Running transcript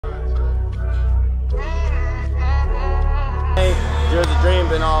Dreams a Dream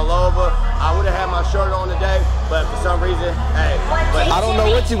been all over. I would have had my shirt on today, but for some reason, hey. But I don't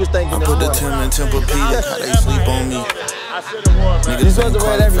know what you was thinking. I put the Tim and Tempur-Pedic, how they sleep on me. Niggas been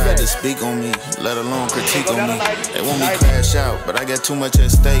qualified to speak on me, let alone critique on me. They want me crash out, but I got too much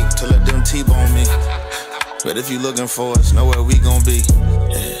at stake to let them T-bone me. But if you looking for us, know where we gon' be.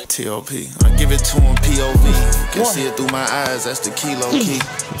 Yeah, T.O.P. I give it to him P.O.V. You can see it through my eyes, that's the key, low key.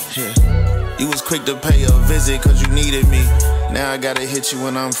 Yeah. You was quick to pay a visit cause you needed me. Now I gotta hit you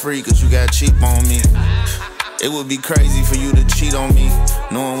when I'm free cause you got cheap on me. It would be crazy for you to cheat on me,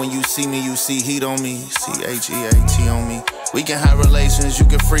 knowing when you see me, you see heat on me. C-H-E-A-T on me. We can have relations, you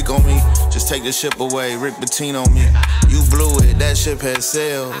can freak on me. Just take the ship away, Rick Pitino on me. You blew it, that ship had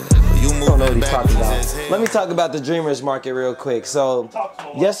sailed. You moving backwards as hell. Let me talk about the Dreamers Market real quick. So,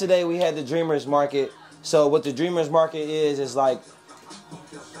 yesterday we had the Dreamers Market. So what the Dreamers Market is like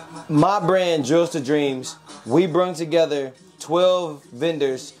my brand, Drills to Dreams. We bring together 12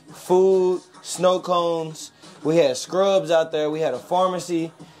 vendors, food, snow cones. We had scrubs out there. We had a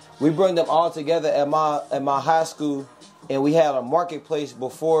pharmacy. We bring them all together at my high school, and we had a marketplace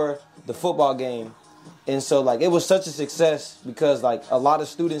before the football game. And so like it was such a success because like a lot of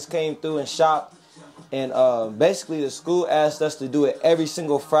students came through and shopped, and basically the school asked us to do it every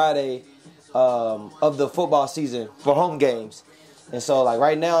single Friday of the football season for home games. And so like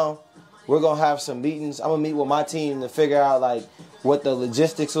right now we're gonna have some meetings. I'm gonna meet with my team to figure out like what the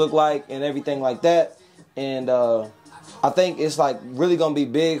logistics look like and everything like that. And I think it's like really gonna be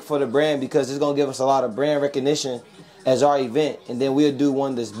big for the brand because it's gonna give us a lot of brand recognition as our event, and then we'll do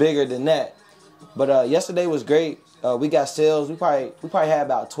one that's bigger than that. But yesterday was great. We got sales. We probably had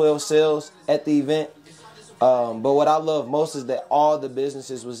about 12 sales at the event. But what I love most is that all the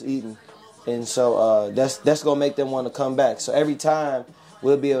businesses was eating, and so that's gonna make them want to come back. So every time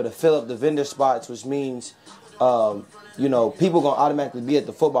we'll be able to fill up the vendor spots, which means you know, people gonna automatically be at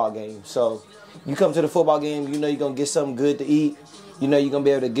the football game. So you come to the football game, you know you're going to get something good to eat. You know you're going to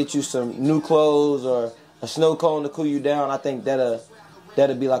be able to get you some new clothes or a snow cone to cool you down. I think that'll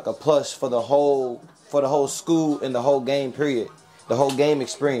be like a plus for the whole school and the whole game period, the whole game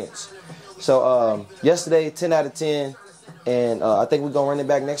experience. So yesterday, 10 out of 10, and I think we're going to run it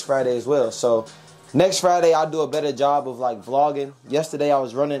back next Friday as well. So next Friday, I'll do a better job of like vlogging. Yesterday, I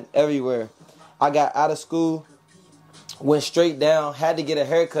was running everywhere. I got out of school, went straight down, had to get a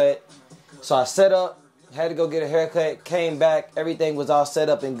haircut. So I set up, had to go get a haircut, came back, everything was all set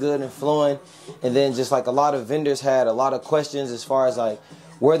up and good and flowing. And then just like a lot of vendors had a lot of questions as far as like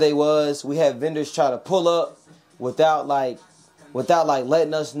where they was. We had vendors try to pull up without like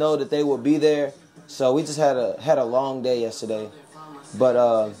letting us know that they would be there. So we just had a long day yesterday. But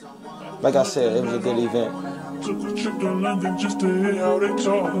like I said, it was a good event. Took a trip to London just to hear how they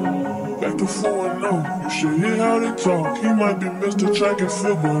talk. Back to 4-0, you should hear how they talk. He might be Mr. Track and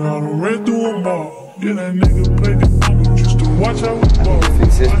Field, but I done ran through them all. Yeah, that nigga played the football just to watch how we ball.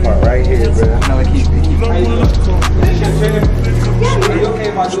 Fix this part right here, bro. I know it keeps Are you okay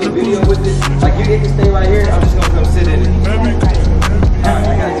if I do a video with this? Like you get to stay right here, I'm just gonna come sit in it. Alright,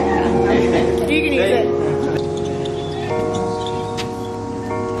 I got you. You can use it.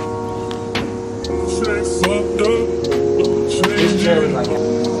 Fucked up,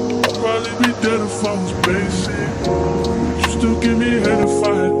 I'd probably be dead if I was basic. You still give me head if I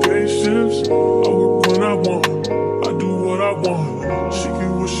had day shifts. I work when I want, I do what I want. She get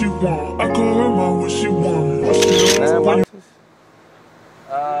what she want, I call her my what she want. 214, is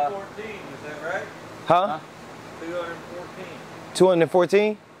that right? Huh? 214.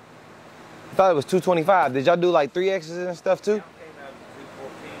 214? I thought it was 225. Did y'all do like 3X's and stuff too?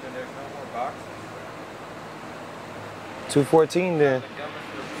 214 then.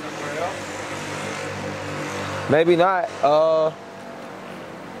 Maybe not. I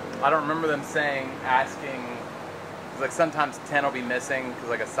don't remember them asking, cause like sometimes 10 will be missing because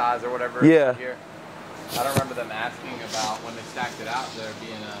like a size or whatever. Yeah. Here. I don't remember them asking about when they stacked it out there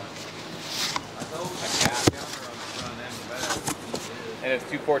being a gap on the front and the back. And it's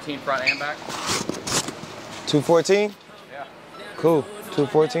 214 front and back. 214? Yeah. Cool.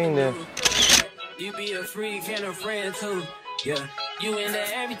 214 then. You be a freak and a friend too. Yeah, you into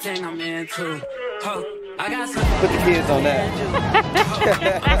everything I'm into. I got some. Put the kids on that.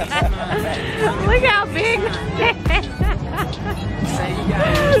 Look how big. We're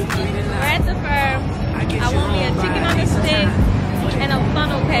at the firm. I want me a chicken on a stick and a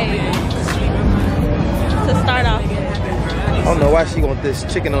funnel cake to start off. I don't know why she want this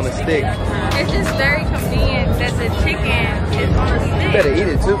chicken on a stick. It's just very convenient that the chicken is on a stick. You better eat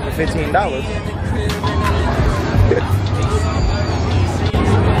it too for $15.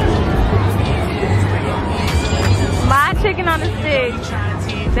 My chicken on a stick.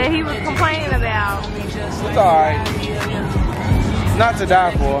 that he was complaining about. It's alright. Not to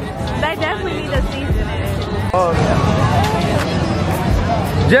die for. They definitely need a seasoning. Oh, yeah.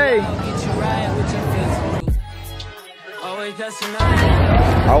 Jay!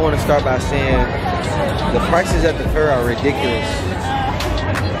 I want to start by saying the prices at the fair are ridiculous.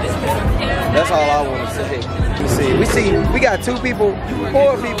 That's all I want to say. We got 4 people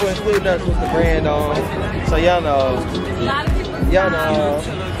including us with the brand on. So y'all know. A lot of people. Y'all know.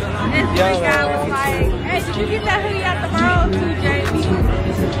 This week I was like, hey, did you get that hoodie out the road too, Jamie?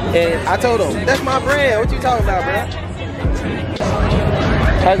 And I told him, that's my brand. What you talking about, bro?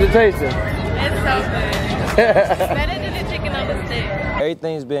 How's it tasting? It's so good. Better than the chicken on the stick.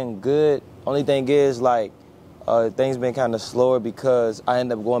 Everything's been good. Only thing is, like, things been kind of slower because I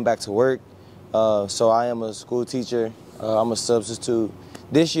ended up going back to work. So I am a school teacher. I'm a substitute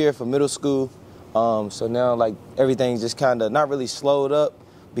this year for middle school. So now, like, everything's just kind of not really slowed up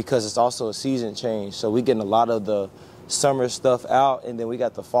because it's also a season change. So we getting a lot of the summer stuff out, and then we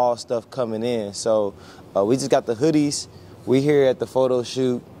got the fall stuff coming in. So we just got the hoodies. We here at the photo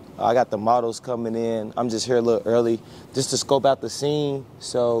shoot. I got the models coming in. I'm just here a little early just to scope out the scene.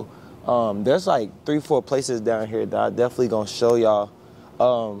 So there's like 3-4 places down here that I definitely gonna show y'all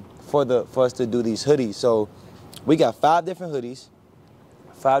for us to do these hoodies. So we got 5 different hoodies,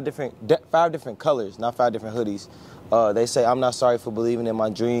 5 different colors, not 5 different hoodies. They say I'm not sorry for believing in my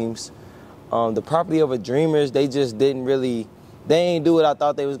dreams. The property of a dreamers, they just didn't really, they ain't do what I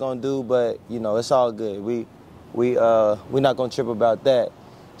thought they was gonna do, but you know, it's all good. We not gonna trip about that.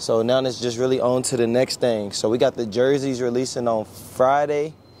 So now it's just really on to the next thing. So we got the jerseys releasing on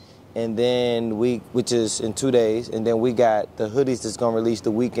Friday, and then which is in 2 days, and then we got the hoodies that's gonna release the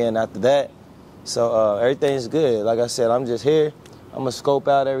weekend after that. So everything's good. Like I said, I'm just here. I'm gonna scope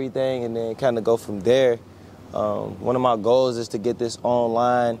out everything and then kind of go from there. One of my goals is to get this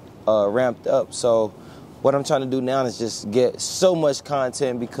online ramped up. So what I'm trying to do now is just get so much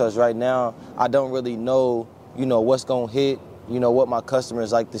content because right now I don't really know, what's gonna hit, what my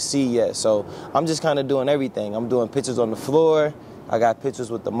customers like to see yet. So I'm just kind of doing everything. I'm doing pictures on the floor. I got pictures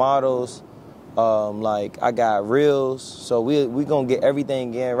with the models. Like I got reels. So we gonna get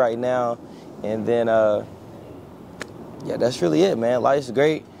everything in right now. And then, yeah, that's really it, man. Life's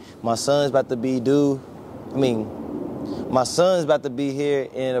great. My son's about to be my son's about to be here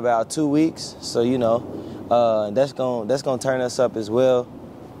in about 2 weeks. So, that's gonna turn us up as well.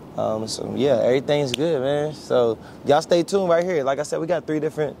 So yeah, everything's good, man. So y'all stay tuned right here. Like I said, we got three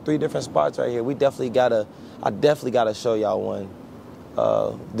different spots right here. I definitely gotta show y'all one.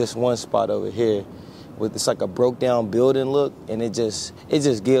 This one spot over here with it's like a broke down building look, and it just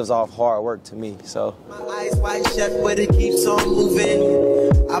gives off hard work to me. So my eyes wide shut, but it keeps on moving.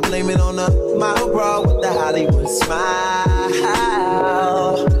 I blame it on the model bra with the Hollywood smile.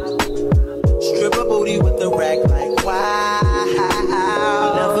 Stripper booty with the rack like wow.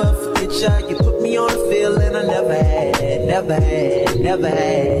 I'll never forget ya. You put me on a feeling I never had.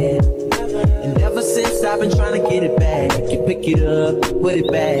 And ever since I've been trying to get it back, you pick it up, put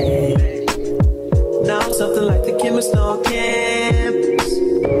it back. Now I'm something like the chemist on campus,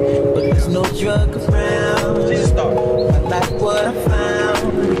 but there's no drug around. I like what I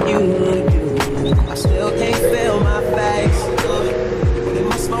found. You. I still can't feel my face.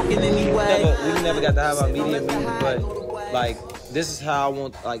 Am I smoking anyway? We never got to have our media meeting, but like this is how I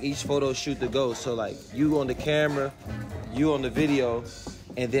want like each photo shoot to go. So like you on the camera, you on the video.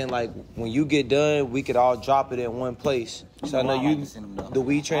 And then, like, when you get done, we could all drop it in one place. So I know you, the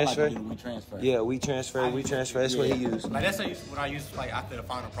We Transfer. Yeah, We Transfer. That's what he used. Like, that's what I use, like, after the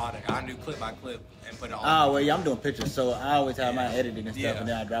final product. I do clip by clip and put it on. Oh, well, yeah, I'm doing pictures, so I always have my editing and stuff, and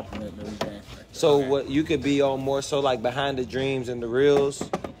then I drop them in the We Transfer. So what you could be on more so, like, behind the dreams and the reels,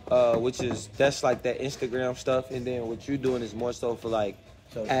 that's, like, that Instagram stuff. And then what you're doing is more so for, like,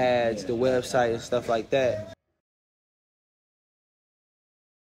 ads, the website and stuff like that.